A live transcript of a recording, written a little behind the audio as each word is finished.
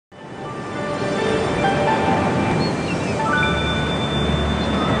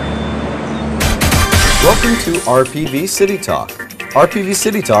Welcome to RPV City Talk. RPV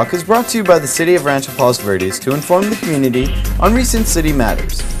City Talk is brought to you by the City of Rancho Palos Verdes to inform the community on recent city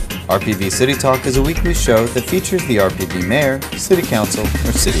matters. RPV City Talk is a weekly show that features the RPV Mayor, City Council,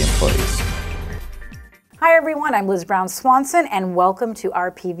 or City employees. Hi everyone, I'm Liz Brown Swanson and welcome to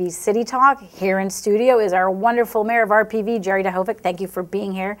RPV City Talk. Here in studio is our wonderful Mayor of RPV, Jerry Duhovic. Thank you for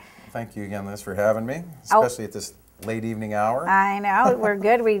being here. Thank you again, Liz, for having me, especially at this late evening hour. I know, we're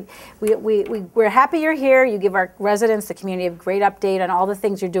good. We're happy you're here. You give our residents, the community, a great update on all the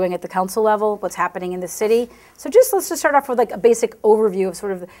things you're doing at the council level, what's happening in the city. So let's just start off with like a basic overview of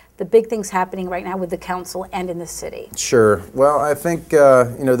sort of the big things happening right now with the council and in the city. Sure. Well, I think,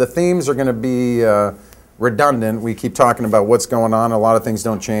 the themes are going to be redundant. We keep talking about what's going on. A lot of things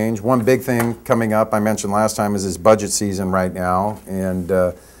don't change. One big thing coming up, I mentioned last time, is this budget season right now. And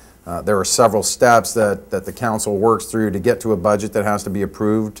there are several steps that the council works through to get to a budget that has to be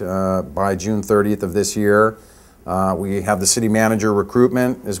approved by June 30th of this year. We have the city manager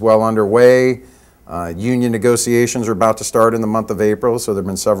recruitment is well underway. Union negotiations are about to start in the month of April, so there have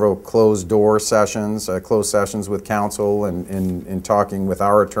been several closed sessions with council and in talking with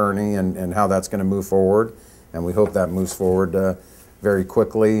our attorney and how that's going to move forward. And we hope that moves forward very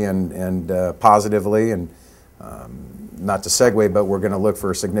quickly and positively. And not to segue, but we're going to look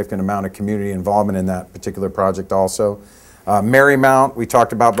for a significant amount of community involvement in that particular project also. Marymount, we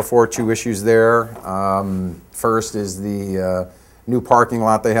talked about before, two issues there. First is the new parking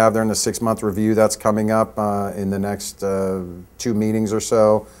lot they have there in the 6-month review. That's coming up in the next 2 meetings or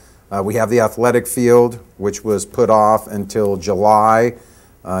so. We have the athletic field, which was put off until July.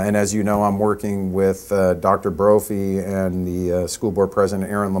 And as you know, I'm working with Dr. Brophy and the school board president,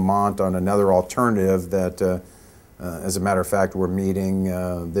 Aaron Lamont, on another alternative that as a matter of fact, we're meeting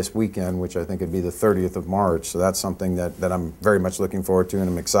this weekend, which I think would be the 30th of March. So that's something that I'm very much looking forward to and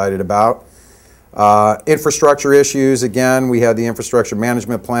I'm excited about. Infrastructure issues, again, we had the infrastructure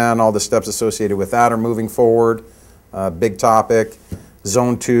management plan. All the steps associated with that are moving forward. Big topic.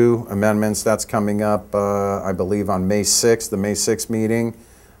 Zone 2 amendments, that's coming up, I believe, on May 6th, the May 6th meeting.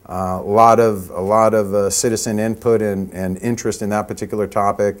 A lot of citizen input and interest in that particular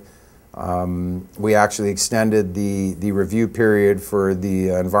topic. We actually extended the review period for the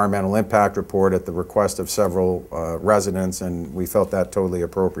environmental impact report at the request of several residents, and we felt that totally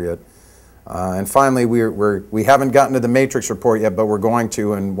appropriate. And finally, we haven't gotten to the matrix report yet, but we're going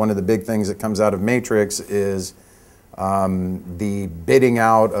to, and one of the big things that comes out of matrix is the bidding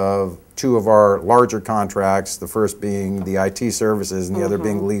out of 2 of our larger contracts, the first being the IT services and the other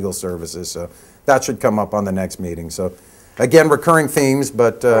being legal services. So that should come up on the next meeting. So again, recurring themes,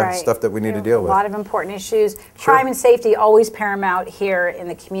 but stuff that we need to deal with. A lot of important issues. Sure. Crime and safety always paramount here in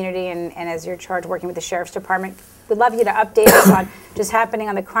the community, and as you're charged working with the Sheriff's Department. We'd love you to update us on just happening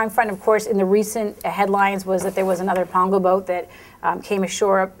on the crime front. Of course, in the recent headlines was that there was another pongo boat that came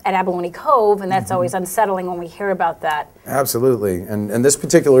ashore at Abalone Cove, and that's always unsettling when we hear about that. Absolutely, and this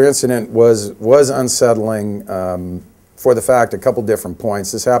particular incident was unsettling for the fact, a couple different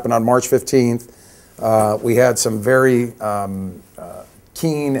points. This happened on March 15th. We had some very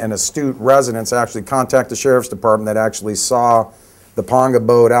keen and astute residents actually contact the Sheriff's Department that actually saw the pongo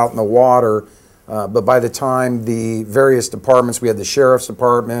boat out in the water. But by the time the various departments, we had the Sheriff's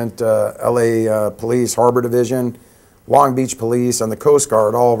Department, LA Police, Harbor Division, Long Beach Police, and the Coast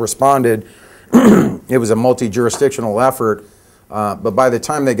Guard all responded. It was a multi-jurisdictional effort. But by the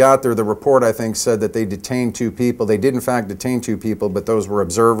time they got there, the report, I think, said that they detained 2 people. They did, in fact, detain 2 people, but those were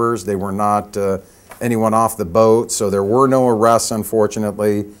observers. They were not anyone off the boat, so there were no arrests,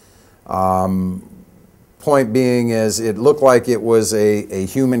 unfortunately. Point being is it looked like it was a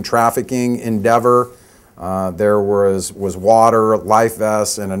human trafficking endeavor. There was water, life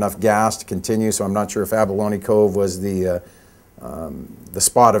vests, and enough gas to continue, so I'm not sure if Abalone Cove was the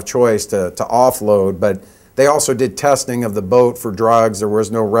spot of choice to offload, but they also did testing of the boat for drugs. There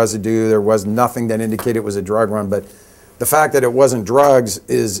was no residue. There was nothing that indicated it was a drug run, but the fact that it wasn't drugs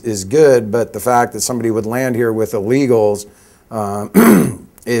is good, but the fact that somebody would land here with illegals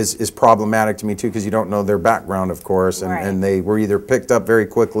is problematic to me too, because you don't know their background, of course, and they were either picked up very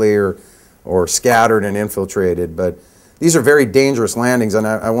quickly or scattered and infiltrated. But these are very dangerous landings, and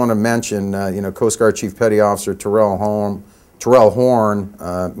I want to mention, Coast Guard Chief Petty Officer Terrell Horn,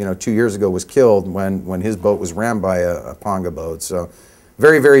 2 years ago was killed when his boat was rammed by a pongo boat. So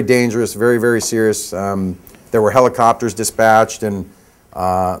very, very dangerous, very, very serious. There were helicopters dispatched, and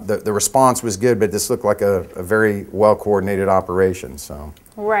the response was good, but this looked like a very well-coordinated operation. So.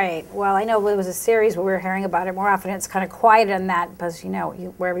 Right. Well, I know it was a series where we were hearing about it more often. It's kind of quiet on that because,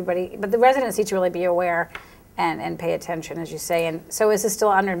 where everybody, but the residents need to really be aware and pay attention, as you say. And so is this still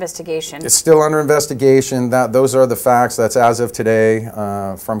under investigation? It's still under investigation. Those are the facts. That's as of today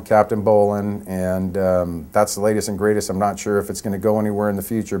from Captain Bolin, and that's the latest and greatest. I'm not sure if it's going to go anywhere in the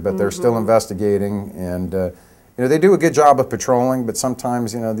future, but they're still investigating, and you know, they do a good job of patrolling, but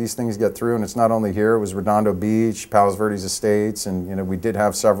sometimes, you know, these things get through, and it's not only here. It was Redondo Beach, Palos Verdes Estates, and, you know, we did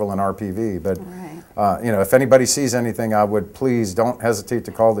have several in RPV. But, you know, if anybody sees anything, I would please don't hesitate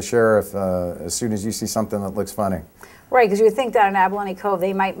to call the sheriff as soon as you see something that looks funny. Right, because you would think that in Abalone Cove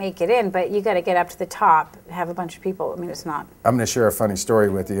they might make it in, but you got to get up to the top, have a bunch of people. I mean, it's not. I'm going to share a funny story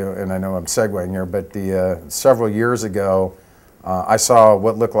with you, and I know I'm segueing here, but several years ago, I saw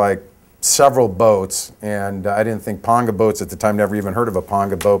what looked like several boats, and I didn't think Ponga boats at the time, never even heard of a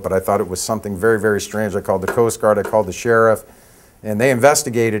Ponga boat, but I thought it was something very, very strange. I called the Coast Guard, I called the sheriff, and they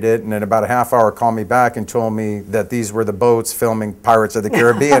investigated it, and in about a half hour called me back and told me that these were the boats filming Pirates of the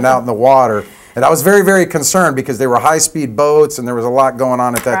Caribbean out in the water. And I was very, very concerned because they were high-speed boats, and there was a lot going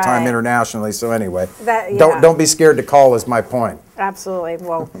on at that time internationally. So anyway, don't be scared to call is my point. Absolutely.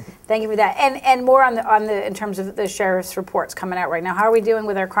 Well, thank you for that. And more on the in terms of the sheriff's reports coming out right now. How are we doing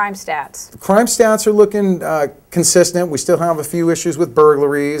with our crime stats? Crime stats are looking consistent. We still have a few issues with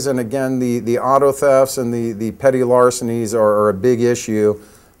burglaries, and again, the auto thefts and the petty larcenies are a big issue.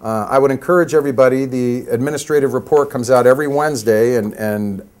 I would encourage everybody. The administrative report comes out every Wednesday,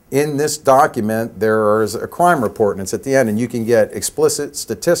 and in this document, there is a crime report, and it's at the end, and you can get explicit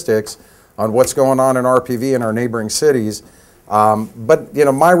statistics on what's going on in RPV and our neighboring cities. But, you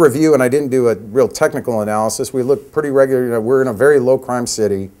know, my review, and I didn't do a real technical analysis, we look pretty regular. You know, we're in a very low crime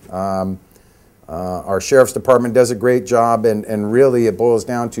city. Our sheriff's department does a great job, and really it boils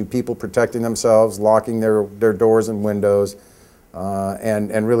down to people protecting themselves, locking their doors and windows,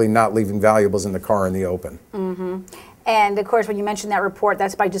 and really not leaving valuables in the car in the open. And of course, when you mentioned that report,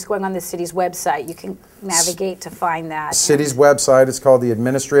 that's by just going on the city's website. You can navigate to find that. City's website, it's called the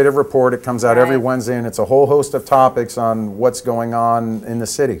Administrative Report. It comes out every Wednesday, and it's a whole host of topics on what's going on in the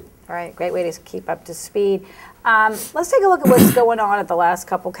city. All right, great way to keep up to speed. Let's take a look at what's going on at the last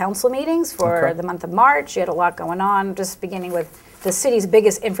couple council meetings for the month of March. You had a lot going on, just beginning with the city's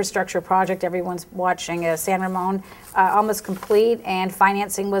biggest infrastructure project everyone's watching, San Ramon, almost complete, and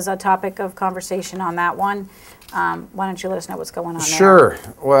financing was a topic of conversation on that one. Why don't you let us know what's going on there? Sure.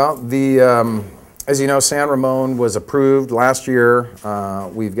 Well, as you know, San Ramon was approved last year.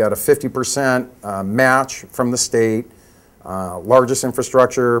 We've got a 50% match from the state. Largest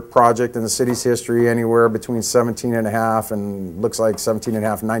infrastructure project in the city's history, anywhere between 17.5 and looks like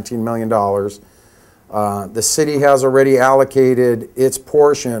 17.5, $19 million. The city has already allocated its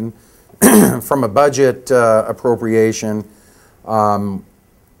portion from a budget appropriation.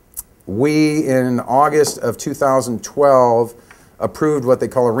 We, in August of 2012, approved what they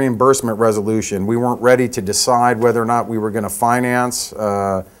call a reimbursement resolution. We weren't ready to decide whether or not we were going to finance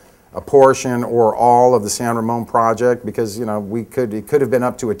a portion or all of the San Ramon project, because, you know, it could have been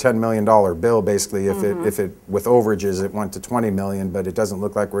up to a $10 million bill basically if it with overages it went to $20 million, but it doesn't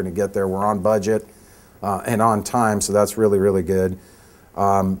look like we're going to get there. We're on budget and on time, so that's really, really good.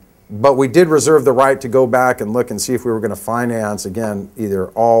 But we did reserve the right to go back and look and see if we were going to finance, again, either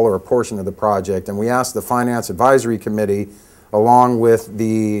all or a portion of the project. And we asked the Finance Advisory Committee, along with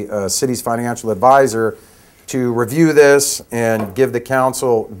the city's financial advisor, to review this and give the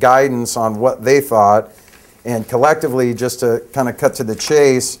council guidance on what they thought. And collectively, just to kind of cut to the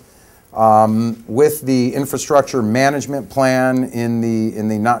chase, with the infrastructure management plan in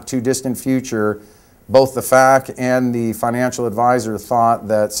the not too distant future, both the FAC and the financial advisor thought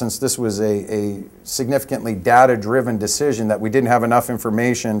that since this was a significantly data-driven decision, that we didn't have enough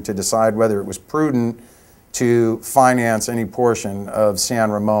information to decide whether it was prudent to finance any portion of San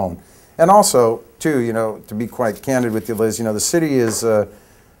Ramon. And also, too, you know, to be quite candid with you, Liz, you know, the city is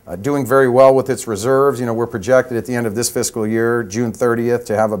doing very well with its reserves. You know, we're projected at the end of this fiscal year, June 30th,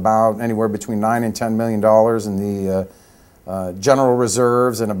 to have about anywhere between $9 and $10 million in the general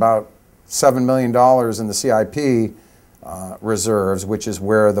reserves and about $7 million in the CIP reserves, which is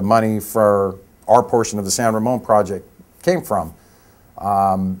where the money for our portion of the San Ramon project came from.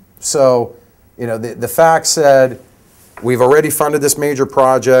 So, you know, the fact said, we've already funded this major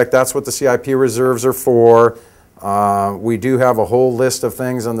project. That's what the CIP reserves are for. We do have a whole list of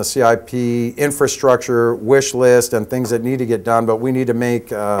things on the CIP infrastructure wish list and things that need to get done, but we need to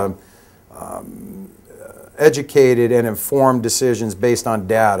make educated and informed decisions based on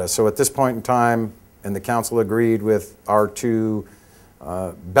data. So at this point in time, and the council agreed with our two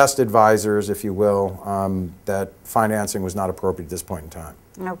best advisors, if you will, that financing was not appropriate at this point in time.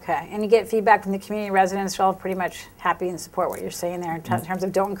 Okay, and you get feedback from the community residents, they're all pretty much happy and support what you're saying there in terms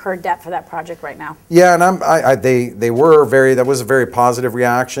of don't incur debt for that project right now. Yeah, and they were very, that was a very positive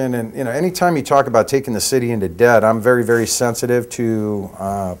reaction. And you know, anytime you talk about taking the city into debt, I'm very, very sensitive to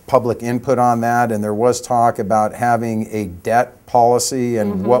public input on that. And there was talk about having a debt policy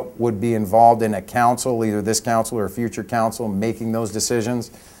and what would be involved in a council, either this council or a future council, making those decisions.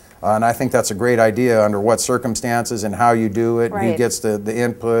 And I think that's a great idea, under what circumstances and how you do it, who gets the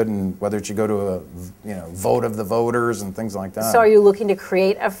input, and whether it should go to a vote of the voters and things like that. So are you looking to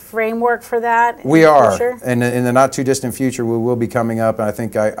create a framework for that? We are, and in the not too distant future we will be coming up, and I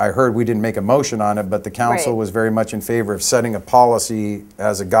think I heard we didn't make a motion on it, but the council was very much in favor of setting a policy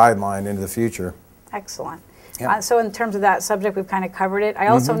as a guideline into the future. Excellent. So in terms of that subject, we've kind of covered it. I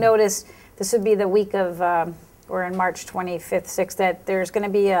also noticed this would be the week of or in March 25th, 6th, that there's going to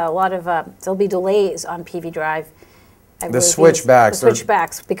be a lot of, there'll be delays on PV Drive. The switchbacks. The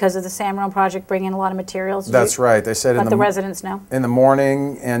switchbacks, because of the San project bringing in a lot of materials. That's right. They said let the residents know. In the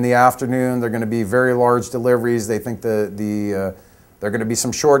morning and the afternoon, they're going to be very large deliveries. They think there are going to be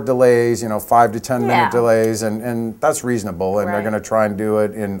some short delays, 5 to 10 minute delays, and that's reasonable. And they're going to try and do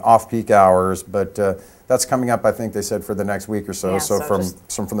it in off-peak hours, but that's coming up, I think they said, for the next week or so. So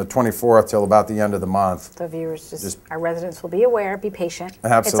from the 24th till about the end of the month. So viewers, our residents will be aware, be patient.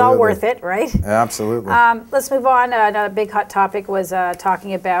 Absolutely. It's all worth it, right? Absolutely. Let's move on. Another big hot topic was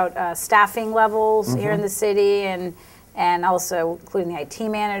talking about staffing levels here in the city, and also including the IT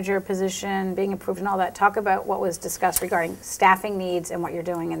manager position being approved and all that. Talk about what was discussed regarding staffing needs and what you're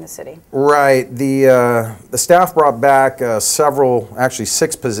doing in the city. Right. The staff brought back actually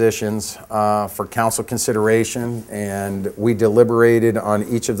 6 positions for council consideration, and we deliberated on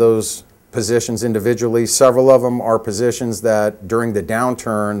each of those positions individually. Several of them are positions that during the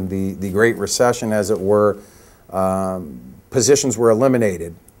downturn, the Great Recession as it were, positions were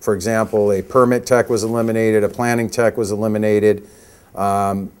eliminated. For example, a permit tech was eliminated, a planning tech was eliminated.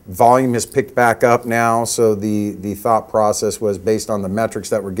 Volume has picked back up now, so the thought process was, based on the metrics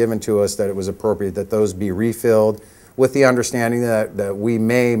that were given to us, that it was appropriate that those be refilled, with the understanding that we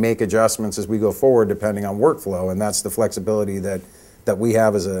may make adjustments as we go forward depending on workflow, and that's the flexibility that we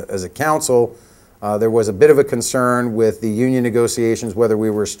have as a council. There was a bit of a concern with the union negotiations, whether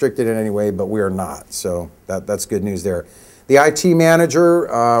we were restricted in any way, but we are not, so that's good news there. The IT manager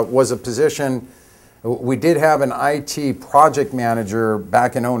was a position. We did have an IT project manager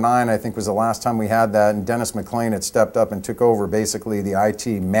back in '09, I think was the last time we had that, and Dennis McLean had stepped up and took over basically the IT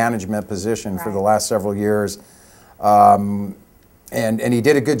management position for the last several years. And he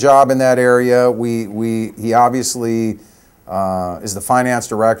did a good job in that area. He obviously is the finance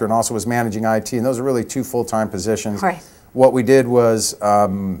director and also was managing IT, and those are really 2 full-time positions. Right. What we did was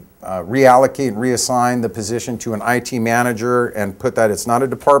reallocate and reassign the position to an IT manager and put that, it's not a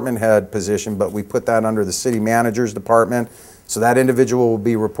department head position, but we put that under the city manager's department. So that individual will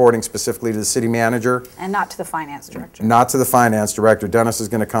be reporting specifically to the city manager. And not to the finance director. Not to the finance director. Dennis is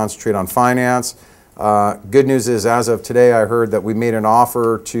going to concentrate on finance. Good news is, as of today, I heard that we made an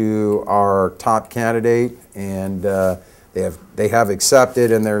offer to our top candidate, and they have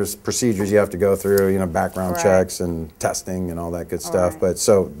accepted, and there's procedures you have to go through, background checks and testing and all that good stuff. But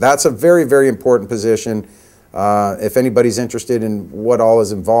so that's a very, very important position. If anybody's interested in what all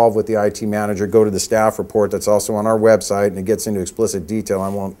is involved with the IT manager, go to the staff report that's also on our website, and it gets into explicit detail. I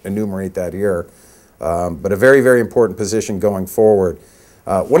won't enumerate that here. But a very, very important position going forward.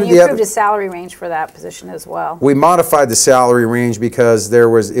 And you approved a salary range for that position as well. We modified the salary range because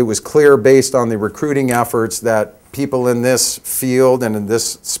it was clear, based on the recruiting efforts, that people in this field and in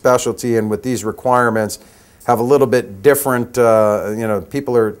this specialty and with these requirements have a little bit different,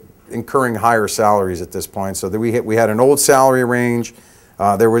 people are incurring higher salaries at this point. So we had an old salary range.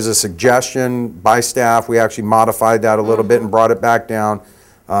 There was a suggestion by staff. We actually modified that a little bit and brought it back down.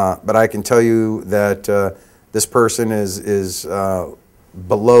 But I can tell you that this person is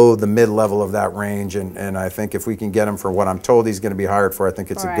below the mid-level of that range, and I think if we can get him for what I'm told he's going to be hired for, I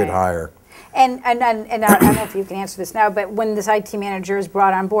think it's a good hire. And I don't know if you can answer this now, but when this IT manager is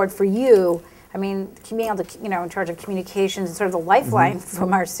brought on board for you, I mean, being able to, in charge of communications and sort of the lifeline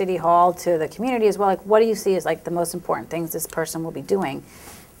from our city hall to the community as well, like, what do you see as like the most important things this person will be doing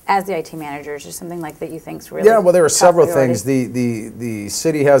as the IT manager? Is there something like that you think is really well, there are several priority? things. The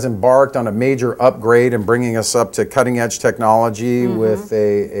city has embarked on a major upgrade and bringing us up to cutting edge technology with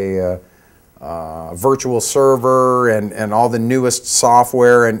a virtual server and all the newest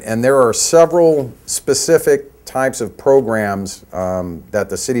software, and there are several specific types of programs that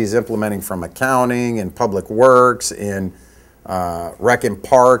the city is implementing, from accounting and public works and rec and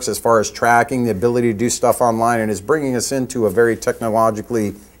parks as far as tracking, the ability to do stuff online, and is bringing us into a very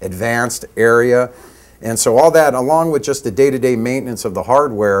technologically advanced area. And so all that, along with just the day-to-day maintenance of the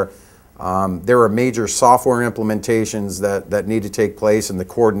hardware, there are major software implementations that need to take place, and the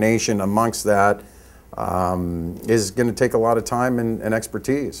coordination amongst that is going to take a lot of time and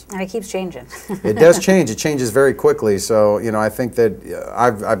expertise. And it keeps changing. It does change. It changes very quickly. So, you know, I think that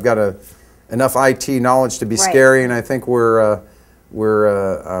I've got enough IT knowledge to be scary, and I think we're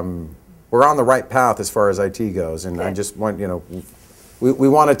on the right path as far as IT goes. And I just want, you know, we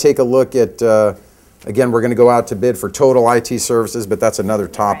want to take a look at, again, we're going to go out to bid for total IT services, but that's another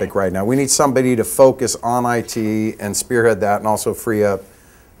topic right now. We need somebody to focus on IT and spearhead that, and also free up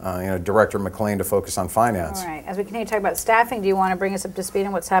you know, Director McLean to focus on finance. All right. As we continue to talk about staffing, do you want to bring us up to speed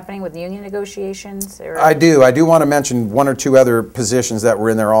on what's happening with union negotiations? Or? I do. I do want to mention one or two other positions that were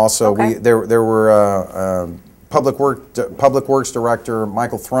in there also. Okay. There were Public Works Director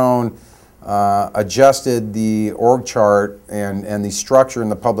Michael Throne adjusted the org chart and the structure in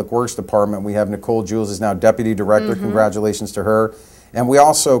the Public Works Department. We have Nicole Jules is now Deputy Director. Congratulations to her. And we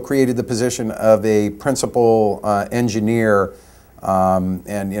also created the position of a Principal Engineer.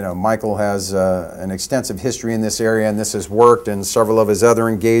 And you know, Michael has an extensive history in this area, and this has worked in several of his other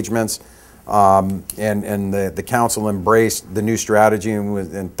engagements. And the council embraced the new strategy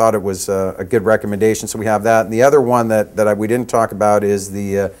and thought it was a good recommendation. So we have that. And the other one that we didn't talk about is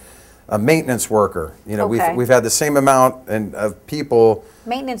the maintenance worker. You know, we've had the same amount of people.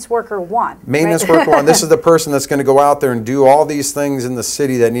 Maintenance worker one. Maintenance worker one. This is the person that's going to go out there and do all these things in the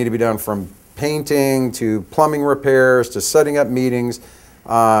city that need to be done, from painting to plumbing repairs to setting up meetings.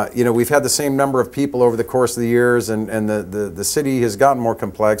 You know, we've had the same number of people over the course of the years, and the city has gotten more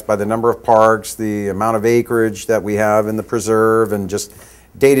complex by the number of parks, the amount of acreage that we have in the preserve, and just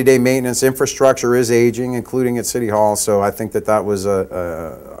day-to-day maintenance. Infrastructure is aging, including at City Hall, so I think that was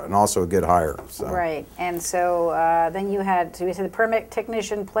also a good hire. So. Right, and so then you had, so we said the permit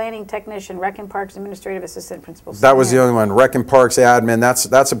technician, planning technician, rec and parks administrative assistant, principal. That was the only one. Rec and parks admin.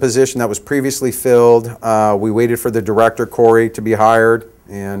 That's a position that was previously filled. We waited for the director, Corey, to be hired,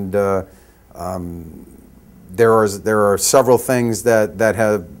 and there are several things that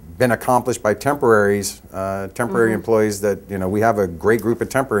have been accomplished by temporaries, employees. That, you know, we have a great group of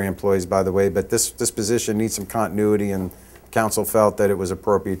temporary employees, by the way, but this position needs some continuity, and council felt that it was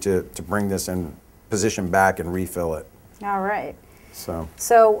appropriate to bring this position back and refill it. All right. So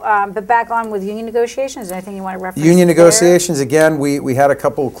but back on with union negotiations, is there anything you want to reference? Union negotiations, again, we had a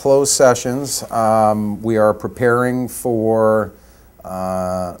couple of closed sessions. We are preparing for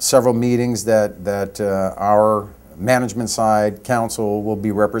several meetings that our management side council will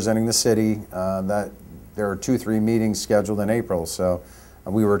be representing the city. That there are 2-3 meetings scheduled in April. So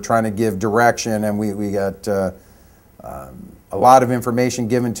we were trying to give direction, and we got a lot of information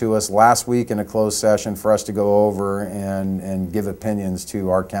given to us last week in a closed session for us to go over and give opinions to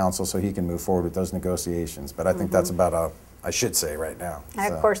our council so he can move forward with those negotiations. But I think that's about all I should say right now.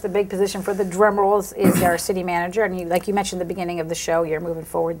 And of course, the big position for the drum rolls is our city manager. And like you mentioned at the beginning of the show, you're moving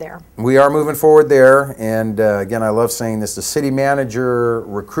forward there. We are moving forward there. And again, I love saying this, the city manager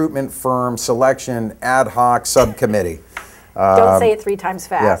recruitment firm selection ad hoc subcommittee. Don't say it 3 times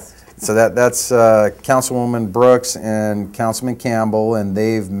fast. Yeah. So that's Councilwoman Brooks and Councilman Campbell, and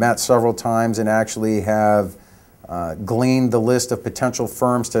they've met several times and actually have gleaned the list of potential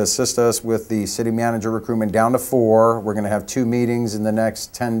firms to assist us with the city manager recruitment down to 4. We're going to have 2 meetings in the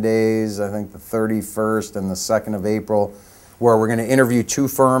next 10 days, I think the 31st and the 2nd of April, where we're going to interview 2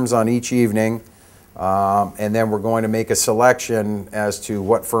 firms on each evening, and then we're going to make a selection as to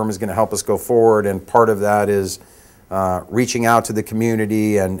what firm is going to help us go forward, and part of that is reaching out to the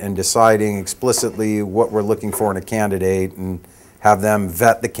community and deciding explicitly what we're looking for in a candidate, and have them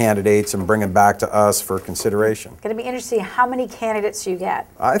vet the candidates and bring them back to us for consideration. Going to be interesting how many candidates you get.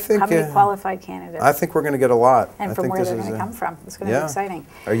 I think how many qualified candidates. I think we're going to get a lot. And from where they're going to come from. It's going to be exciting.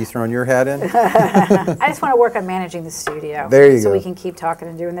 Are you throwing your hat in? I just want to work on managing the studio. There you go. So we can keep talking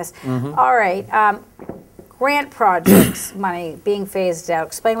and doing this. All right. Grant projects money being phased out.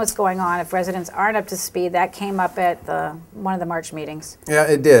 Explain what's going on if residents aren't up to speed. That came up at one of the March meetings. Yeah,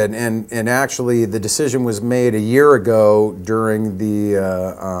 it did. And actually the decision was made a year ago during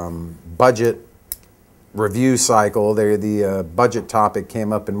the budget review cycle. The budget topic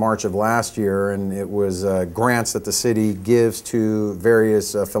came up in March of last year, and it was grants that the city gives to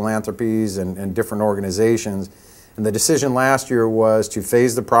various philanthropies and different organizations. And the decision last year was to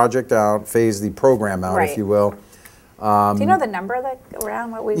phase the project out, phase the program out, if you will. Do you know the number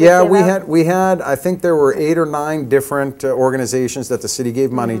around what we we had, I think there were 8 or 9 different organizations that the city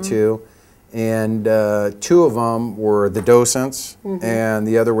gave money to. and 2 of them were the docents, and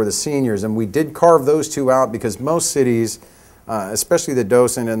the other were the seniors. And we did carve those 2 out because most cities, especially the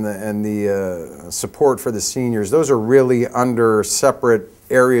docent and the support for the seniors, those are really under separate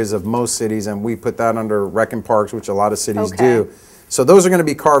areas of most cities, and we put that under rec and parks, which a lot of cities do. So those are going to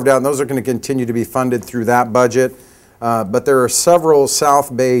be carved out, and those are going to continue to be funded through that budget. But there are several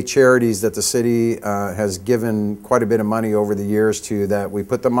South Bay charities that the city has given quite a bit of money over the years to, that we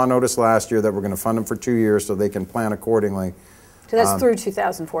put them on notice last year that we're going to fund them for 2 years so they can plan accordingly. So that's through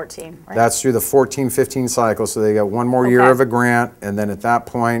 2014, right? That's through the 14-15 cycle, so they got 1 more year of a grant, and then at that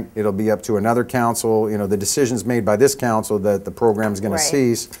point it'll be up to another council. You know, the decision's made by this council that the program's going to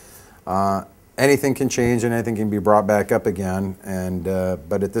cease. Anything can change and anything can be brought back up again, and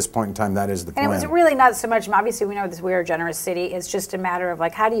but at this point in time, that is the plan. And it was really not so much, obviously we know this, we're a generous city, it's just a matter of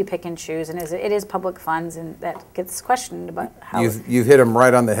like, how do you pick and choose, and it is public funds, and that gets questioned about how... You've hit them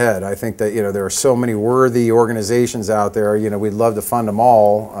right on the head. I think that, you know, there are so many worthy organizations out there, you know, we'd love to fund them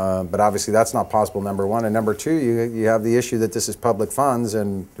all, but obviously that's not possible, number one, and number two, you have the issue that this is public funds,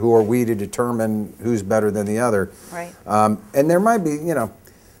 and who are we to determine who's better than the other? Right. And there might be, you know,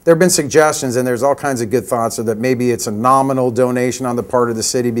 there have been suggestions, and there's all kinds of good thoughts, so that maybe it's a nominal donation on the part of the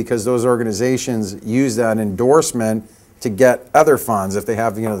city, because those organizations use that endorsement to get other funds. If they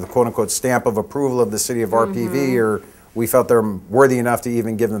have, you know, the quote-unquote stamp of approval of the city of RPV, or we felt they're worthy enough to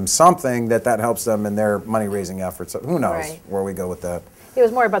even give them something, that helps them in their money-raising efforts. So who knows where we go with that. It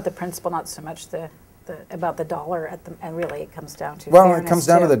was more about the principle, not so much about the dollar, and really it comes down to it comes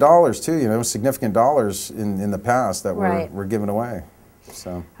down to the dollars, too. You know, significant dollars in the past that were given away.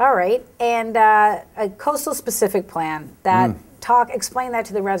 So. All right, and a coastal specific plan, that explain that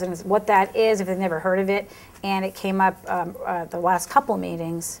to the residents, what that is if they've never heard of it, and it came up the last couple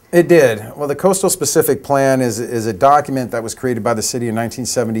meetings. It did. Well, the coastal specific plan is a document that was created by the city in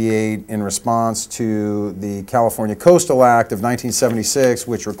 1978 in response to the California Coastal Act of 1976,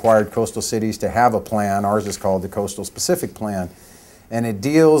 which required coastal cities to have a plan. Ours is called the Coastal Specific Plan, and it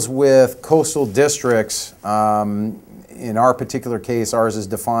deals with coastal districts. In our particular case, ours is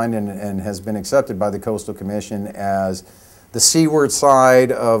defined and has been accepted by the Coastal Commission as the seaward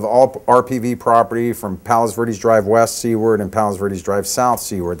side of all RPV property, from Palos Verdes Drive west seaward and Palos Verdes Drive south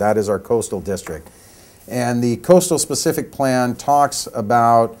seaward. That is our coastal district. And the Coastal Specific Plan talks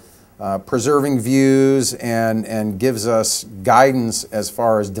about preserving views and gives us guidance as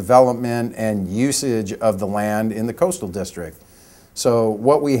far as development and usage of the land in the coastal district. So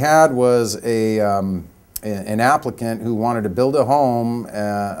what we had was an applicant who wanted to build a home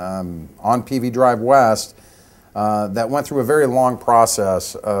on PV Drive West that went through a very long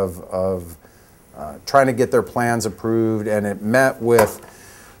process of trying to get their plans approved, and it met with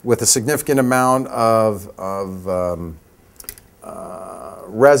a significant amount of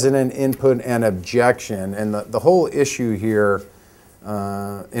resident input and objection. And the whole issue here,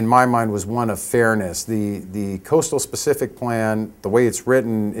 in my mind, was one of fairness. The Coastal Specific Plan, the way it's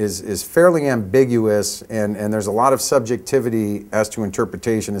written, is fairly ambiguous, and there's a lot of subjectivity as to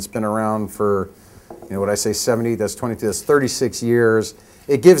interpretation. It's been around for, you know, what I say, 70, that's 22, that's 36 years.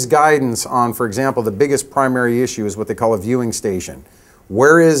 It gives guidance on, for example, the biggest primary issue is what they call a viewing station.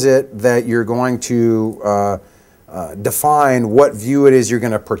 Where is it that you're going to define what view it is you're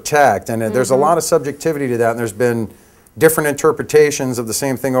going to protect? And there's a lot of subjectivity to that, and there's been different interpretations of the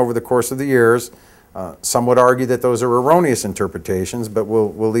same thing over the course of the years. Some would argue that those are erroneous interpretations, but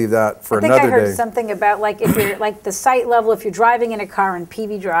we'll leave that for another day. I think I heard something about, like, if you're like the site level, if you're driving in a car in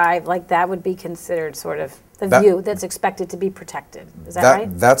PV Drive, like that would be considered sort of the view that's expected to be protected. Is that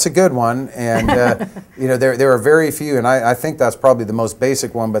right? That's a good one, and you know, there are very few, and I think that's probably the most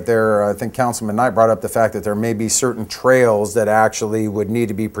basic one. But I think Councilman Knight brought up the fact that there may be certain trails that actually would need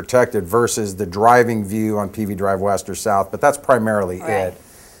to be protected versus the driving view on PV Drive West or South. But that's primarily it.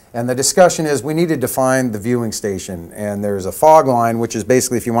 And the discussion is we need to define the viewing station, and there's a fog line, which is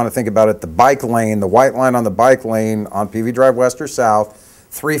basically, if you want to think about it, the bike lane, the white line on the bike lane on PV Drive West or South,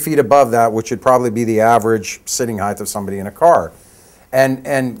 3 feet above that, which would probably be the average sitting height of somebody in a car.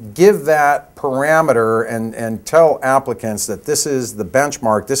 And give that parameter and tell applicants that this is the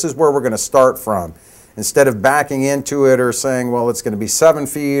benchmark, this is where we're going to start from. Instead of backing into it or saying, well, it's going to be 7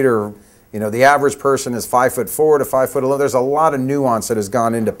 feet, or, you know, the average person is 5'4" to 5'11". There's a lot of nuance that has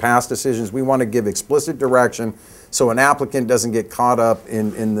gone into past decisions. We want to give explicit direction so an applicant doesn't get caught up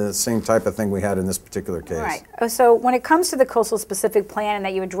in the same type of thing we had in this particular case. Right. So when it comes to the coastal specific plan and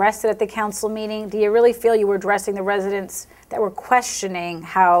that you addressed it at the council meeting, do you really feel you were addressing the residents that were questioning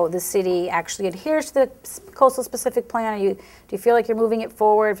how the city actually adheres to the coastal specific plan? Do you feel like you're moving it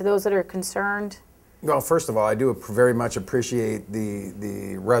forward for those that are concerned? Well, first of all, I do very much appreciate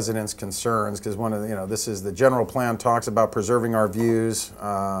the residents' concerns, because one of the, this is the general plan talks about preserving our views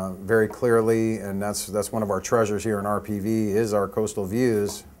very clearly, and that's one of our treasures here in RPV is our coastal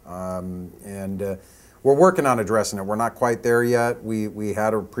views, and we're working on addressing it. We're not quite there yet. We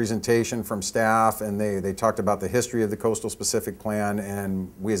had a presentation from staff, and they talked about the history of the coastal specific plan,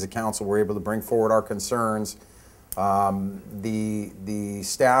 and we as a council were able to bring forward our concerns. The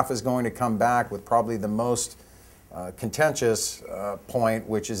staff is going to come back with probably the most contentious point,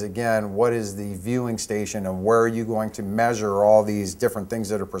 which is, again, what is the viewing station and where are you going to measure all these different things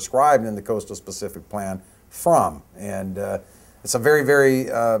that are prescribed in the coastal specific plan from? And it's a very, very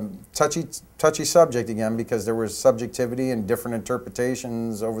touchy subject, again, because there was subjectivity and different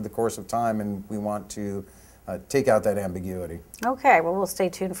interpretations over the course of time, and we want to take out that ambiguity. Okay, well, we'll stay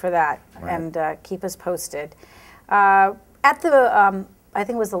tuned for that, Right. and keep us posted. At the, I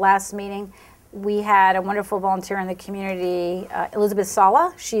think it was the last meeting, we had a wonderful volunteer in the community, Elizabeth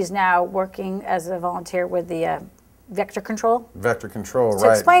Sala. She's now working as a volunteer with the vector control. Vector control, So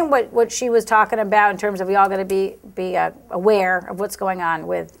right. explain what she was talking about in terms of we all got to be aware of what's going on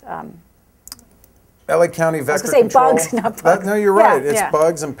with. LA County Vector say Control. bugs, not bugs. No, you're Yeah, right. It's yeah.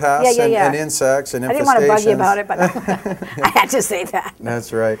 bugs and pests and insects and infestations. I didn't want to bug you about it, but I had to say that.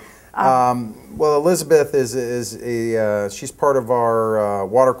 That's right. Well, Elizabeth she's part of our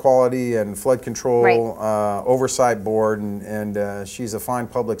water quality and flood control Right. oversight board, and she's a fine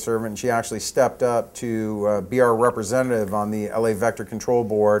public servant. And she actually stepped up to be our representative on the LA Vector Control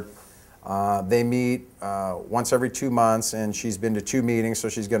Board. They meet once every 2 months, and she's been to 2 meetings, so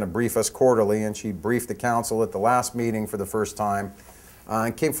she's going to brief us quarterly. And she briefed the council at the last meeting for the first time,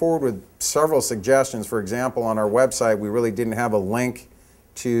 and came forward with several suggestions. For example, on our website, we really didn't have a link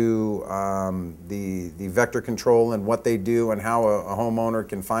to the vector control and what they do and how a homeowner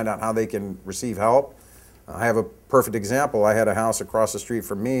can find out how they can receive help. I have a perfect example. I had a house across the street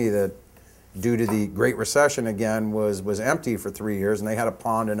from me that, due to the Great Recession again, was empty for 3 years, and they had a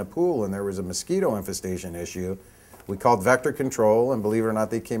pond and a pool, and there was a mosquito infestation issue. We called vector control, and believe it or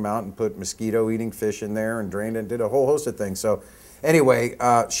not, they came out and put mosquito-eating fish in there and drained it and did a whole host of things. So anyway,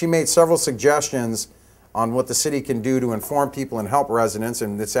 she made several suggestions on what the city can do to inform people and help residents,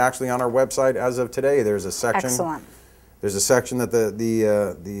 and it's actually on our website as of today. There's a section. Excellent. There's a section that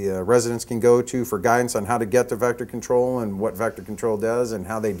the residents can go to for guidance on how to get to vector control and what vector control does and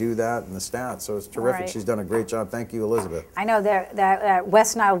how they do that and the stats. So it's terrific. Right. She's done a great job. Thank you, Elizabeth. I know that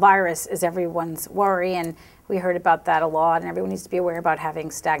West Nile virus is everyone's worry, and we heard about that a lot, and everyone needs to be aware about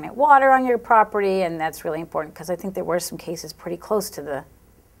having stagnant water on your property, and that's really important because I think there were some cases pretty close to the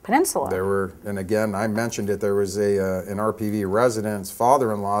peninsula. There were, and again, I mentioned it, there was an RPV resident's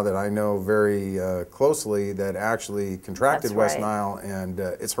father-in-law that I know very closely that actually contracted That's West right. Nile, and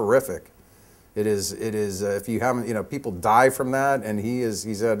it's horrific. It is, if you haven't, people die from that, and he's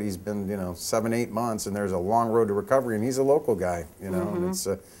been, 7-8 months, and there's a long road to recovery, and he's a local guy, and it's,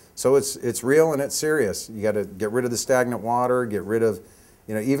 so it's real and it's serious. You got to get rid of the stagnant water, get rid of,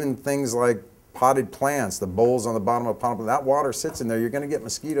 even things like potted plants, the bowls on the bottom of a potted plant, that water sits in there, you're going to get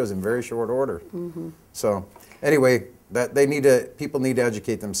mosquitoes in very short order. So anyway, people need to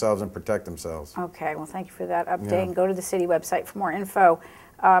educate themselves and protect themselves. Okay, well, thank you for that update, Yeah. and go to the city website for more info.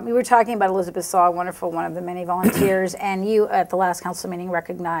 We were talking about Elizabeth Saw, wonderful, one of the many volunteers, and you at the last council meeting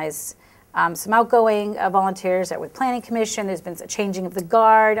recognized some outgoing volunteers that with Planning Commission. There's been a changing of the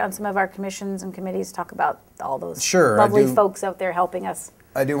guard on some of our commissions and committees. Talk about all those lovely folks out there helping us.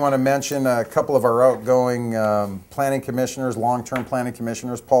 I do want to mention a couple of our outgoing planning commissioners, long-term planning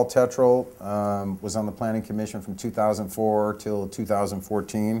commissioners. Paul Tetral was on the planning commission from 2004 till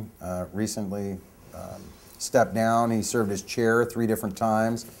 2014. Recently stepped down. He served as chair 3 different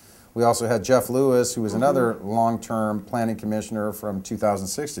times. We also had Jeff Lewis, who was another long-term planning commissioner from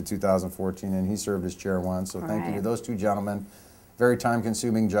 2006 to 2014, and he served as chair once. So thank you to those 2 gentlemen. Very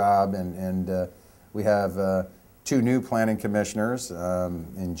time-consuming job, and we have 2 new planning commissioners,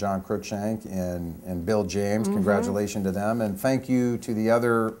 in John Cruikshank and Bill James. Congratulations to them, and thank you to the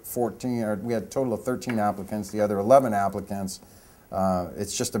other 14, we had a total of 13 applicants, the other 11 applicants.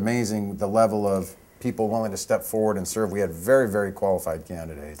 It's just amazing the level of people willing to step forward and serve. We had very, very qualified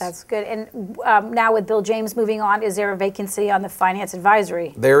candidates. That's good. And now with Bill James moving on, is there a vacancy on the Finance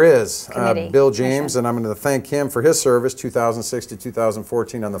Advisory? There is. Committee. Bill James, and I'm going to thank him for his service, 2006 to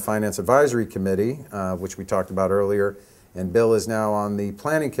 2014 on the Finance Advisory Committee, which we talked about earlier. And Bill is now on the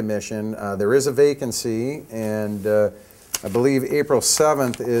Planning Commission. There is a vacancy, and I believe April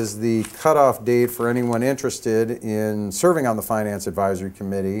 7th is the cutoff date for anyone interested in serving on the Finance Advisory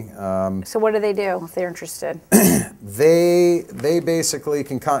Committee. So what do they do if they're interested? They basically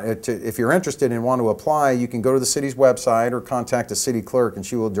can, if you're interested and want to apply, you can go to the city's website or contact the city clerk and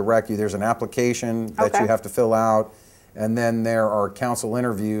she will direct you. There's an application that you have to fill out, and then there are council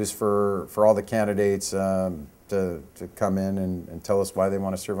interviews for all the candidates to come in and tell us why they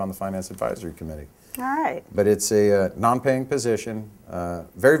want to serve on the Finance Advisory Committee. All right. But it's a non-paying position,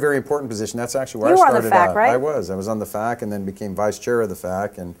 very, very important position. That's actually where I started out. You were on the FAC, right? I was on the FAC and then became vice chair of the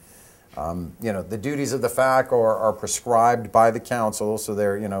FAC. And you know, the duties of the FAC are prescribed by the council, so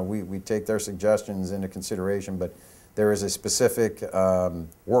they're, you know, we take their suggestions into consideration, but there is a specific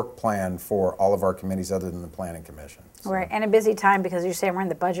work plan for all of our committees other than the Planning Commission. So. Right, and a busy time because you're saying we're in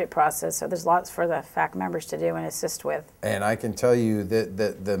the budget process, so there's lots for the FAC members to do and assist with. And I can tell you that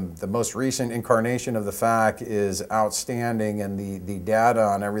the most recent incarnation of the FAC is outstanding, and the data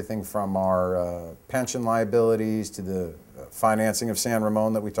on everything from our pension liabilities to the financing of San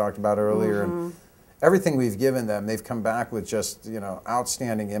Ramon that we talked about earlier, and everything we've given them, they've come back with just, you know,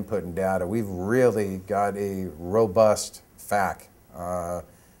 outstanding input and data. We've really got a robust FAC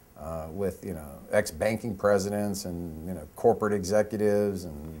with, you know, ex-banking presidents and, you know, corporate executives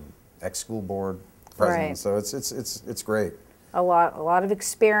and ex-school board presidents. Right. So it's great. A lot of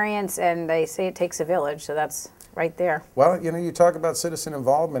experience, and they say it takes a village, so that's right there. Well, you know, you talk about citizen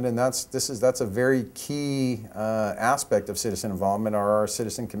involvement, and that's a very key aspect of citizen involvement are our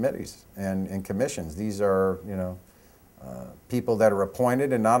citizen committees and commissions. These are, you know, people that are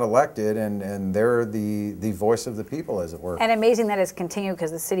appointed and not elected, and they're the voice of the people, as it were. And amazing that it's continued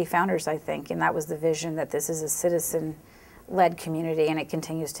because the city founders, I think, and that was the vision, that this is a citizen-led community, and it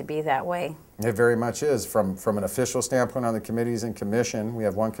continues to be that way. It very much is. From an official standpoint on the committees and commission, we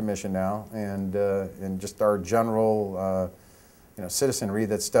have one commission now, and just our general you know, citizenry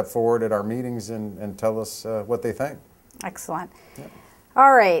that step forward at our meetings and tell us what they think. Excellent. Yep.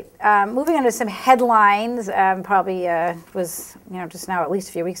 All right, moving on to some headlines. Probably was, you know, just now, at least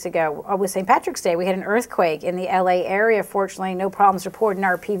a few weeks ago, with St. Patrick's Day, we had an earthquake in the LA area. Fortunately, no problems reported in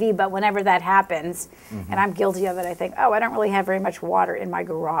RPV, but whenever that happens, and I'm guilty of it, I think, oh, I don't really have very much water in my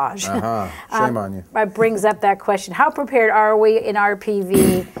garage. Shame on you. It brings up that question. How prepared are we in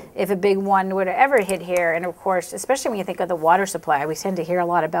RPV if a big one would ever hit here? And of course, especially when you think of the water supply, we tend to hear a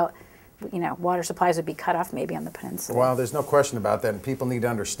lot about, you know, water supplies would be cut off maybe on the peninsula. Well, there's no question about that, and people need to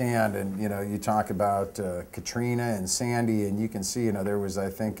understand. And you know, you talk about Katrina and Sandy, and you can see, you know, there was,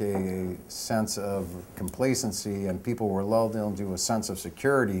 I think, a sense of complacency, and people were lulled into a sense of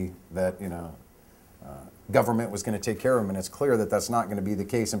security that, you know, government was going to take care of them. And it's clear that that's not going to be the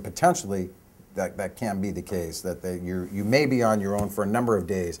case, and potentially that can be the case. That you may be on your own for a number of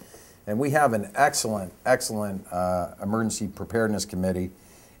days, and we have an excellent emergency preparedness committee.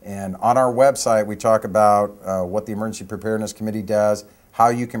 And on our website, we talk about what the Emergency Preparedness Committee does, how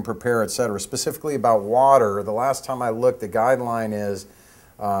you can prepare, et cetera. Specifically about water, the last time I looked, the guideline is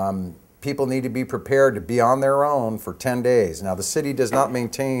people need to be prepared to be on their own for 10 days. Now, the city does not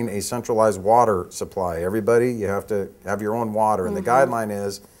maintain a centralized water supply. Everybody, you have to have your own water. And the guideline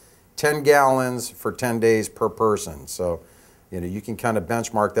is 10 gallons for 10 days per person. So, you know, you can kind of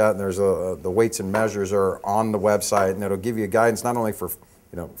benchmark that, and there's the weights and measures are on the website, and it'll give you guidance not only for,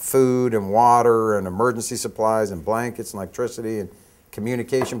 you know, food and water and emergency supplies and blankets and electricity and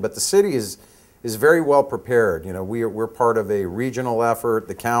communication, but the city is very well prepared. You know, we're part of a regional effort.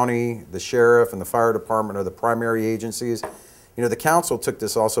 The county, the sheriff, and the fire department are the primary agencies. You know, the council took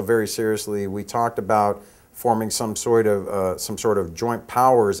this also very seriously. We talked about forming some sort of joint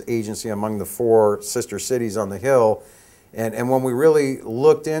powers agency among the 4 sister cities on the Hill. And when we really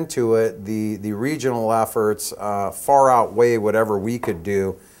looked into it, the regional efforts far outweigh whatever we could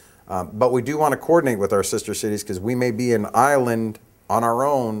do. But we do want to coordinate with our sister cities because we may be an island on our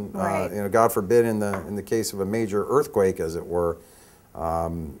own. Right. You know, God forbid, in the case of a major earthquake, as it were.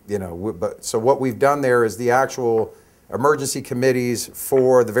 You know, so what we've done there is the actual emergency committees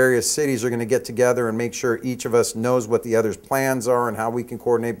for the various cities are going to get together and make sure each of us knows what the other's plans are and how we can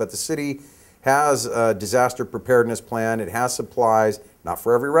coordinate. But the city has a disaster preparedness plan. It has supplies, not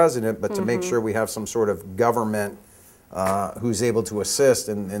for every resident, but to make sure we have some sort of government who's able to assist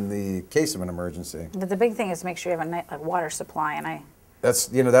in the case of an emergency. But the big thing is make sure you have a water supply, and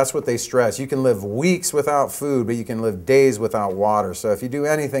that's what they stress. You can live weeks without food, but you can live days without water. So if you do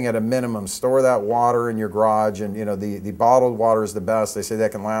anything at a minimum, store that water in your garage, and you know the bottled water is the best. They say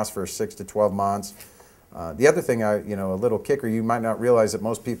that can last for 6 to 12 months. The other thing, a little kicker, you might not realize that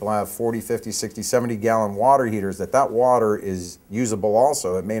most people have 40, 50, 60, 70 gallon water heaters, that water is usable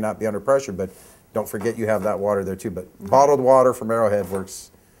also. It may not be under pressure, but don't forget you have that water there too. But bottled water from Arrowhead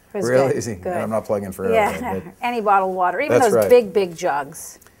works real easy. Good. And I'm not plugging for Arrowhead. Yeah, any bottled water, even That's those right. big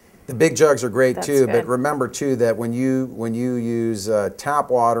jugs. The big jugs are great That's too, good. but remember too that when you use tap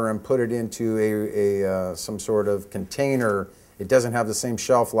water and put it into a some sort of container, it doesn't have the same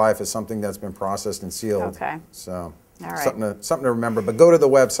shelf life as something that's been processed and sealed. Okay. So All right. something to remember. But go to the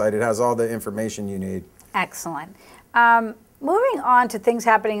website; it has all the information you need. Excellent. Moving on to things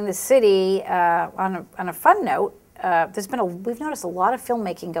happening in the city, on a fun note, we've noticed a lot of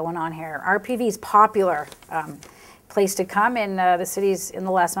filmmaking going on here. RPV is popular place to come in the cities in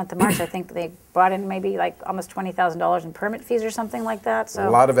the last month of March. I think they brought in maybe like almost $20,000 in permit fees or something like that. So a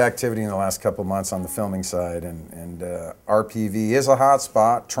lot of activity in the last couple of months on the filming side, and RPV is a hot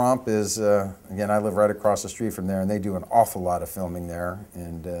spot. Trump is, again, I live right across the street from there, and they do an awful lot of filming there,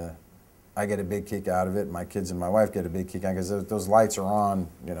 and I get a big kick out of it. My kids and my wife get a big kick out because those lights are on,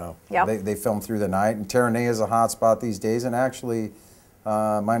 you know. Yep. They film through the night, and Terranea is a hot spot these days, and actually,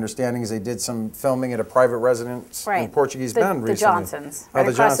 my understanding is they did some filming at a private residence in Portuguese Bend recently. The Johnsons, Oh, right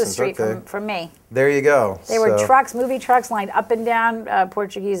the across the Johnsons, street okay. from me. There you go. They were movie trucks lined up and down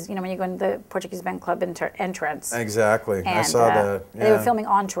Portuguese, you know, when you go into the Portuguese Bend Club entrance. Exactly. And, I saw the, they were filming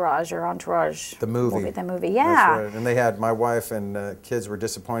Entourage. The movie. The movie, yeah. That's right. And they had, my wife and kids were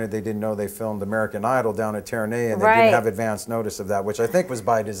disappointed they didn't know they filmed American Idol down at Terranea, and they didn't have advance notice of that, which I think was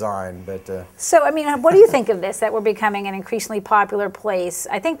by design. But so, I mean, what do you think of this, that we're becoming an increasingly popular place?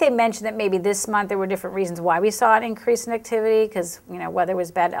 I think they mentioned that maybe this month there were different reasons why we saw an increase in activity, because, you know, weather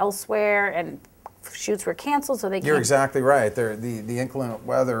was bad elsewhere and shoots were canceled, so they can't. You're exactly right. The inclement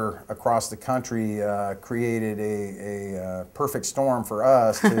weather across the country created a perfect storm for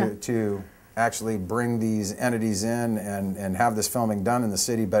us to actually bring these entities in and have this filming done in the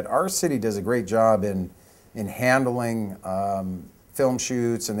city. But our city does a great job in handling film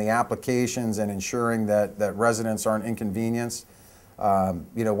shoots and the applications and ensuring that residents aren't inconvenienced.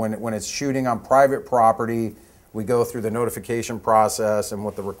 You know, when it's shooting on private property, we go through the notification process and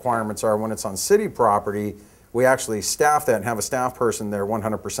what the requirements are. When it's on city property, we actually staff that and have a staff person there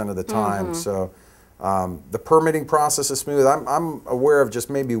 100% of the time. So the permitting process is smooth. I'm aware of just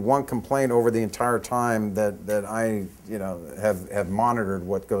maybe one complaint over the entire time that I, you know, have monitored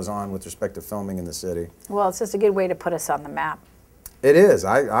what goes on with respect to filming in the city. Well, it's just a good way to put us on the map. It is.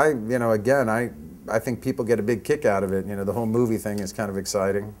 You know, again, I think people get a big kick out of it. You know, the whole movie thing is kind of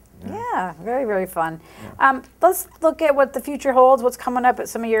exciting. Yeah, very, very fun. Yeah. Let's look at what the future holds, what's coming up at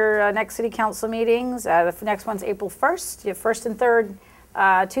some of your next city council meetings. The next one's April 1st. You have first and third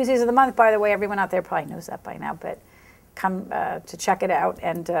Tuesdays of the month, by the way. Everyone out there probably knows that by now, but come to check it out.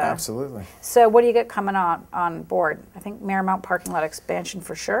 And absolutely. So what do you got coming on board? I think Marymount parking lot expansion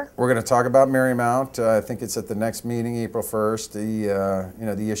for sure. We're going to talk about Marymount. I think it's at the next meeting, April 1st. You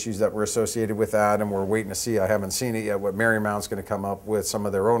know, the issues that were associated with that, and we're waiting to see. I haven't seen it yet. What Marymount's going to come up with, some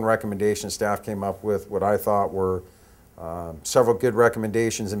of their own recommendations. Staff came up with what I thought were several good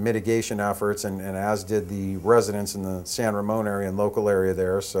recommendations and mitigation efforts, and as did the residents in the San Ramon area and local area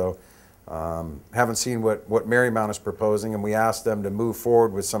there. So. Haven't seen what Marymount is proposing, and we asked them to move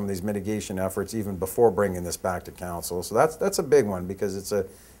forward with some of these mitigation efforts even before bringing this back to council. So that's a big one, because it's a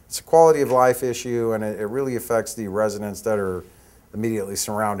quality of life issue, and it really affects the residents that are immediately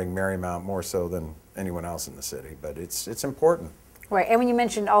surrounding Marymount more so than anyone else in the city. But it's important. Right, and when you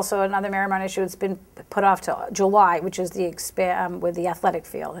mentioned also another Marymount issue, it's been put off to July, which is the with the athletic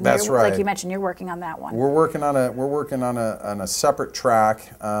field. And that's right. Like you mentioned, you're working on that one. We're working on a separate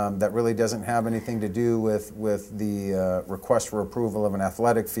track that really doesn't have anything to do with the request for approval of an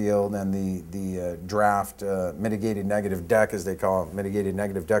athletic field and the draft mitigated negative deck, as they call it, mitigated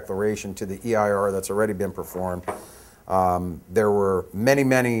negative declaration to the EIR that's already been performed. There were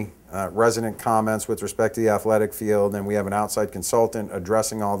many resident comments with respect to the athletic field, and we have an outside consultant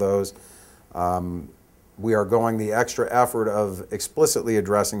addressing all those. We are going the extra effort of explicitly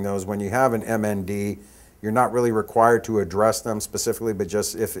addressing those. When you have an MND, you're not really required to address them specifically, but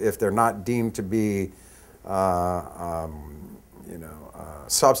just if they're not deemed to be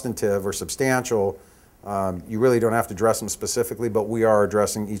substantive or substantial, you really don't have to address them specifically, but we are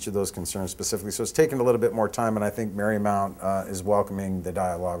addressing each of those concerns specifically. So it's taken a little bit more time, and I think Marymount is welcoming the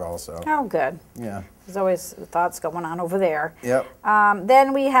dialogue also. Oh, good. Yeah. There's always thoughts going on over there. Yep.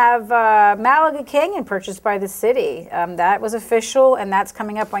 Then we have Malaga Canyon purchased by the city. That was official, and that's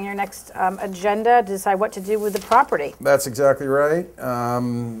coming up on your next agenda to decide what to do with the property. That's exactly right.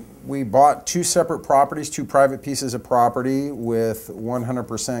 We bought two separate properties, two private pieces of property with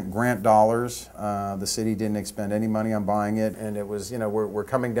 100% grant dollars. The city didn't expend any money on buying it, and it was, you know, we're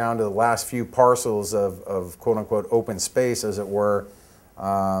coming down to the last few parcels of quote-unquote open space, as it were.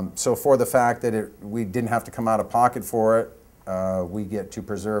 So for the fact that we didn't have to come out of pocket for it, we get to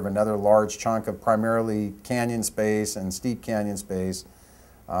preserve another large chunk of primarily canyon space and steep canyon space.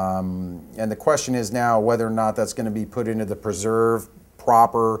 And the question is now whether or not that's going to be put into the preserve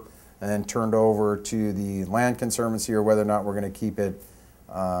proper and then turned over to the Land Conservancy, or whether or not we're going to keep it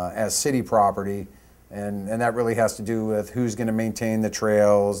as city property. And that really has to do with who's going to maintain the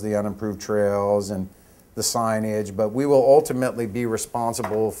trails, the unimproved trails, and the signage. But we will ultimately be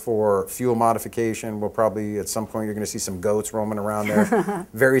responsible for fuel modification. We'll probably, at some point, you're going to see some goats roaming around there.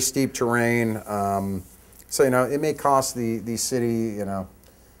 Very steep terrain. So, it may cost the city,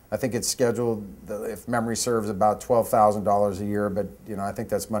 I think it's scheduled, if memory serves, about $12,000 a year, but I think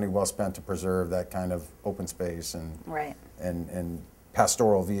that's money well spent to preserve that kind of open space and right. and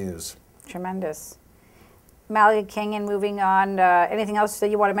pastoral views. Tremendous. Malaga Canyon, moving on. Anything else that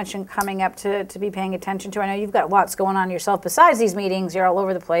you want to mention coming up to be paying attention to? I know you've got lots going on yourself besides these meetings. You're all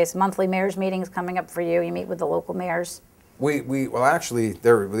over the place. Monthly mayor's meetings coming up for you. You meet with the local mayors. Well, actually,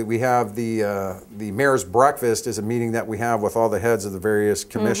 we have the mayor's breakfast is a meeting that we have with all the heads of the various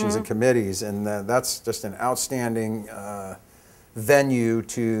commissions and committees, and that's just an outstanding venue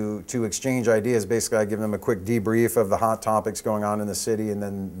to exchange ideas. Basically, I give them a quick debrief of the hot topics going on in the city, and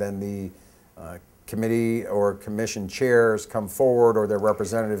then the committee or commission chairs come forward, or their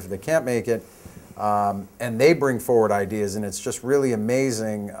representative if they can't make it. And they bring forward ideas, and it's just really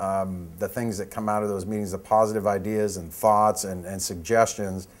amazing the things that come out of those meetings, the positive ideas and thoughts and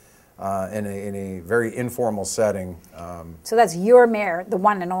suggestions in a very informal setting. So that's your mayor, the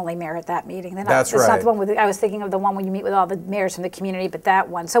one and only mayor at that meeting. That's right. It's not the one with, I was thinking of the one when you meet with all the mayors from the community, but that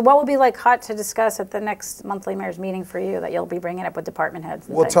one. So what will be like hot to discuss at the next monthly mayor's meeting for you that you'll be bringing up with department heads?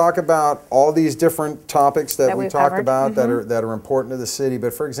 We'll talk about all these different topics that we talked covered. about that are important to the city.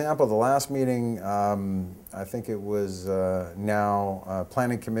 But for example, the last meeting, I think it was now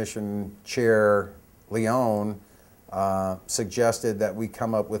Planning Commission Chair Leone suggested that we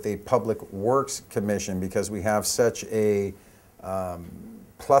come up with a Public Works Commission, because we have such a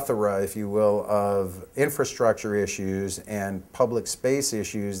plethora, if you will, of infrastructure issues and public space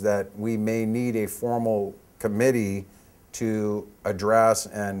issues that we may need a formal committee to address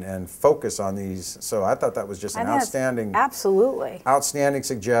and focus on these. So I thought that was just an outstanding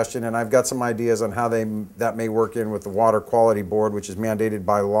suggestion, and I've got some ideas on how that may work in with the Water Quality Board, which is mandated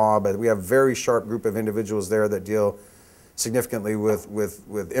by law. But we have a very sharp group of individuals there that deal significantly with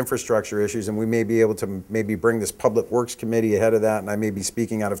infrastructure issues, and we may be able to maybe bring this Public Works Committee ahead of that, and I may be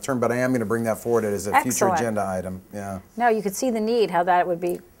speaking out of turn, but I am going to bring that forward as a future agenda item. Yeah. No, you could see the need, how that would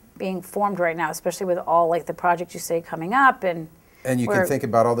be being formed right now, especially with all like the projects you say coming up, and you can think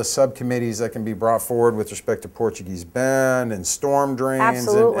about all the subcommittees that can be brought forward with respect to Portuguese Bend and storm drains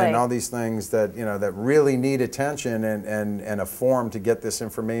and all these things that that really need attention and a forum to get this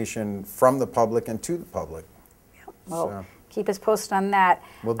information from the public and to the public. Well, keep us posted on that.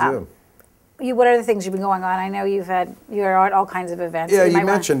 Will do. What other things you've been going on? I know you're at all kinds of events. Yeah, you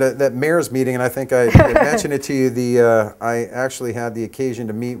mentioned that mayor's meeting, and I think I mentioned it to you. I actually had the occasion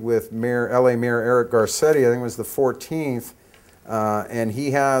to meet with LA Mayor Eric Garcetti. I think it was the 14th, and he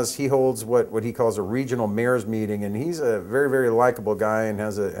holds what he calls a regional mayor's meeting, and he's a very, very likable guy and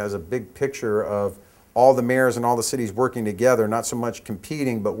has a big picture of all the mayors and all the cities working together, not so much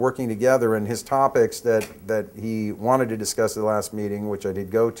competing, but working together. And his topics that he wanted to discuss at the last meeting, which I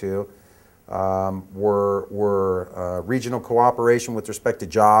did go to, were regional cooperation with respect to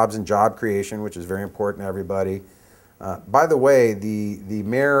jobs and job creation, which is very important to everybody. By the way, the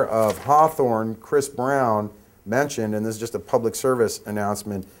mayor of Hawthorne, Chris Brown, mentioned, and this is just a public service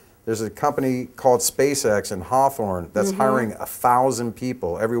announcement, there's a company called SpaceX in Hawthorne that's hiring 1,000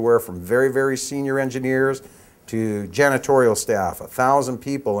 people, everywhere from very, very senior engineers to janitorial staff, 1,000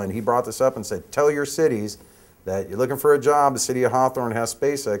 people. And he brought this up and said, tell your cities that you're looking for a job. The city of Hawthorne has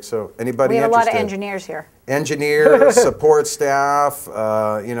SpaceX, so anybody interested? We have a lot of engineers here. Engineers, support staff,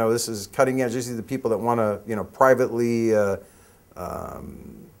 this is cutting edge. These are the people that want to,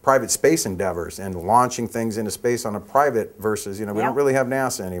 private space endeavors and launching things into space on a private versus, we don't really have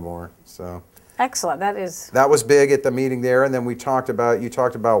NASA anymore. So excellent. That was big at the meeting there. And then you talked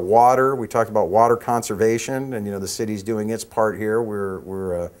about water. We talked about water conservation, and the city's doing its part here.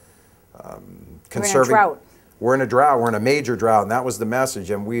 We're conserving. We're in a drought. We're in a major drought, and that was the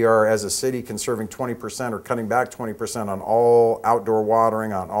message. And we are, as a city, conserving 20% or cutting back 20% on all outdoor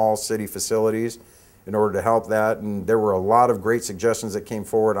watering on all city facilities in order to help that. And there were a lot of great suggestions that came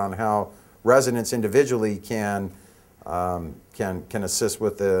forward on how residents individually can assist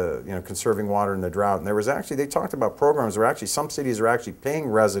with the conserving water in the drought. And there was actually, they talked about programs where actually some cities are actually paying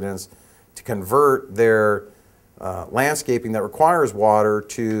residents to convert their landscaping that requires water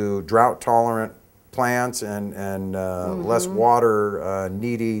to drought-tolerant plants and less water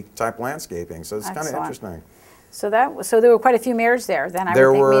needy type landscaping. So it's kind of interesting. So there were quite a few mayors there. Then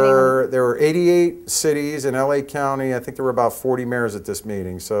there were 88 cities in LA County. I think there were about 40 mayors at this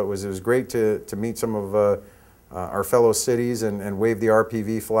meeting. So it was great to meet some of our fellow cities and wave the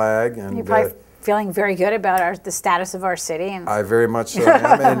RPV flag. And you're probably feeling very good about the status of our city. And I very much so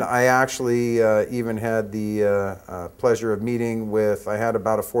am. And I actually even had the pleasure of meeting with, I had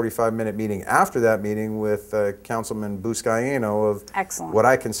about a 45-minute meeting after that meeting with Councilman Buscaino of what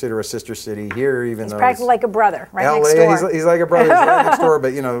I consider a sister city here, even though he's practically like a brother right LA, next door. He's like a brother, he's right next door.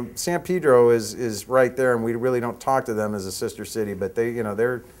 But, you know, San Pedro is right there, and we really don't talk to them as a sister city, but they, you know,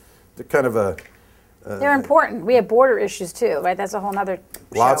 they're kind of a... they're important. We have border issues too, right? That's a whole other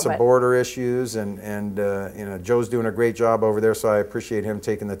show. Lots of border issues, and you know, Joe's doing a great job over there, so I appreciate him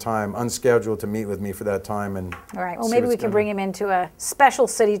taking the time, unscheduled, to meet with me for that time. And all right, well, maybe we can bring him into a special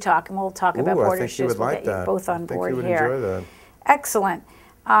city talk, and we'll talk about border issues. We'll get you both on board here. I think you would enjoy that. Excellent.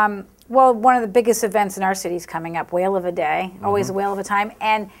 Well, one of the biggest events in our city is coming up, Whale of a Day, always a whale of a time,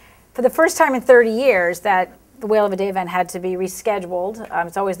 and for the first time in 30 years, that the Whale of a Day event had to be rescheduled.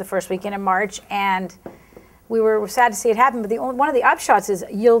 It's always the first weekend in March, and we were sad to see it happen, but one of the upshots is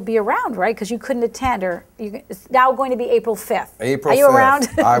you'll be around, right? Because you couldn't attend, or it's now going to be April 5th. April 5th. Are you around?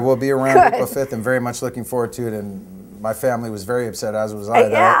 I will be around April 5th, and very much looking forward to it. And my family was very upset, as was I,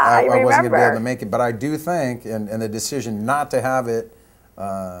 that I wasn't going to be able to make it. But I do think, and the decision not to have it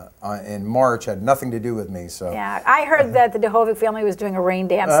in March had nothing to do with me. So yeah, I heard that the Duhovic family was doing a rain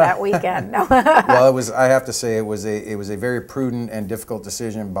dance that weekend. Well, it was. I have to say, it was a very prudent and difficult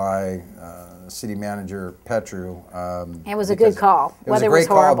decision by City Manager Petru. It was a good call. It was a great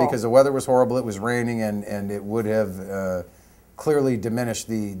call because the weather was horrible. It was raining, and it would have clearly diminished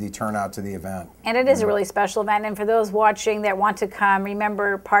the turnout to the event. And it is a really special event. And for those watching that want to come,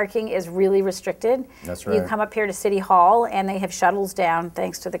 remember parking is really restricted. That's right. You come up here to City Hall, and they have shuttles down,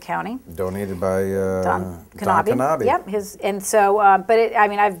 thanks to the county. Donated by Don Canabi. Yep. And so, I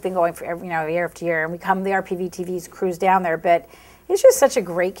mean, I've been going for year after year, and we come, the RPV TVs cruise down there, but it's just such a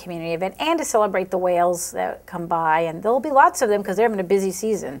great community event, and to celebrate the whales that come by, and there'll be lots of them because they're having a busy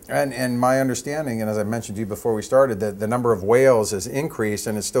season. And my understanding, and as I mentioned to you before we started, that the number of whales has increased,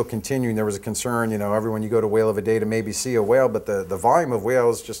 and it's still continuing. There was a concern, everyone you go to Whale of a Day to maybe see a whale, but the volume of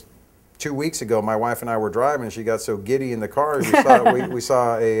whales, just 2 weeks ago, my wife and I were driving, and she got so giddy in the car, we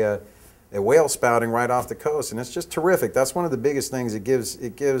saw a whale spouting right off the coast, and it's just terrific. That's one of the biggest things it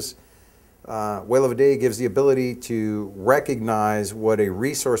gives. Whale of a Day gives the ability to recognize what a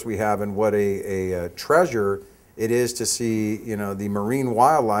resource we have and what a treasure it is to see, the marine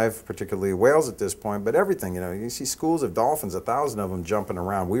wildlife, particularly whales at this point, but everything. You see schools of dolphins, 1,000 of them jumping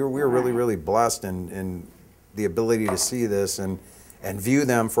around. We were really, really blessed in the ability to see this and view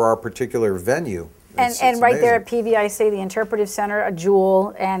them for our particular venue. And right there at PVIC, the Interpretive Center, a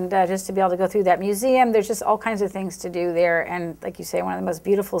jewel, and just to be able to go through that museum, there's just all kinds of things to do there. And like you say, one of the most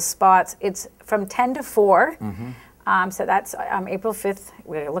beautiful spots. It's from 10 to 4. So that's April 5th.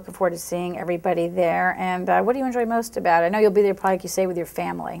 We're looking forward to seeing everybody there. And what do you enjoy most about it? I know you'll be there, probably, like you say, with your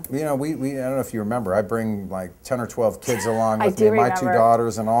family. We I don't know if you remember, I bring like 10 or 12 kids along with me, my 2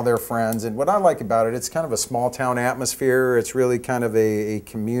 daughters and all their friends. And what I like about it, it's kind of a small town atmosphere. It's really kind of a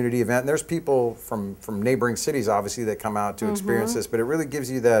community event. And there's people from neighboring cities, obviously, that come out to experience this. But it really gives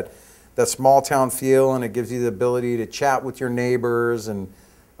you that small town feel, and it gives you the ability to chat with your neighbors. And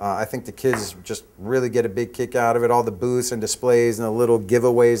I think the kids just really get a big kick out of it. All the booths and displays and the little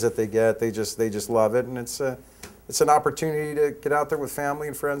giveaways that they get, they just love it. And it's an opportunity to get out there with family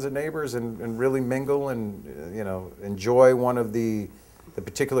and friends and neighbors and really mingle and enjoy one of the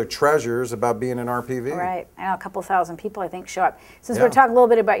particular treasures about being an RPV. Right. I know a couple thousand people, I think, show up. Since we're talking a little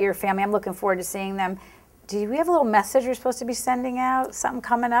bit about your family, I'm looking forward to seeing them. Do we have a little message you're supposed to be sending out? Something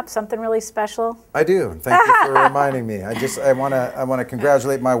coming up? Something really special? I do. Thank you for reminding me. I want to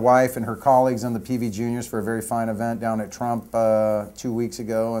congratulate my wife and her colleagues on the PV Juniors for a very fine event down at Trump 2 weeks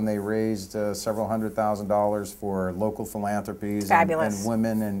ago, and they raised several $100,000 for local philanthropies and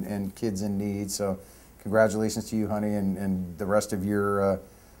women and kids in need. So, congratulations to you, honey, and the rest of your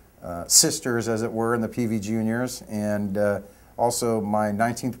sisters, as it were, in the PV Juniors. And also my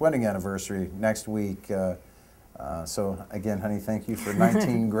 19th wedding anniversary next week. So again, honey, thank you for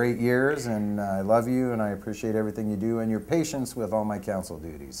 19 great years, and I love you, and I appreciate everything you do and your patience with all my council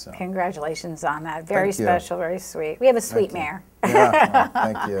duties. So. Congratulations on that. Very special, very sweet. We have a sweet mayor. Yeah,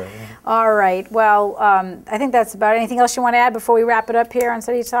 thank you. All right. Well, I think that's about it. Anything else you want to add before we wrap it up here on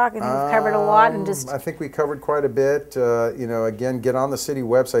City Talk? I think we've covered a lot, and just I think we covered quite a bit. You know, again, get on the city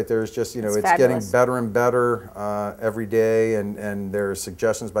website. There's just, you know, it's getting better and better every day, and there are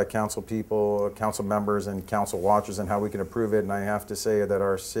suggestions by council people, council members, and council watchers on how we can improve it. And I have to say that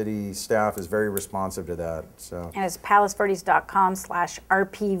our city staff is very responsive to that. So. And it's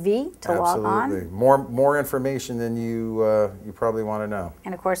palaceverdes.com/RPV to log on. Absolutely. More information than you probably want to know.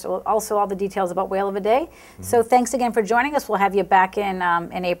 And of course, also all the details about Whale of a Day. So thanks again for joining us. We'll have you back in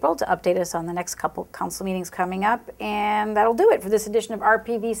April to update us on the next couple council meetings coming up. And that'll do it for this edition of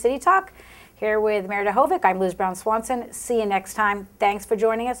RPV City Talk. Here with Mayor Duhovic, I'm Liz Brown Swanson. See you next time. Thanks for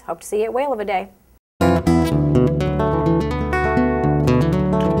joining us. Hope to see you at Whale of a Day.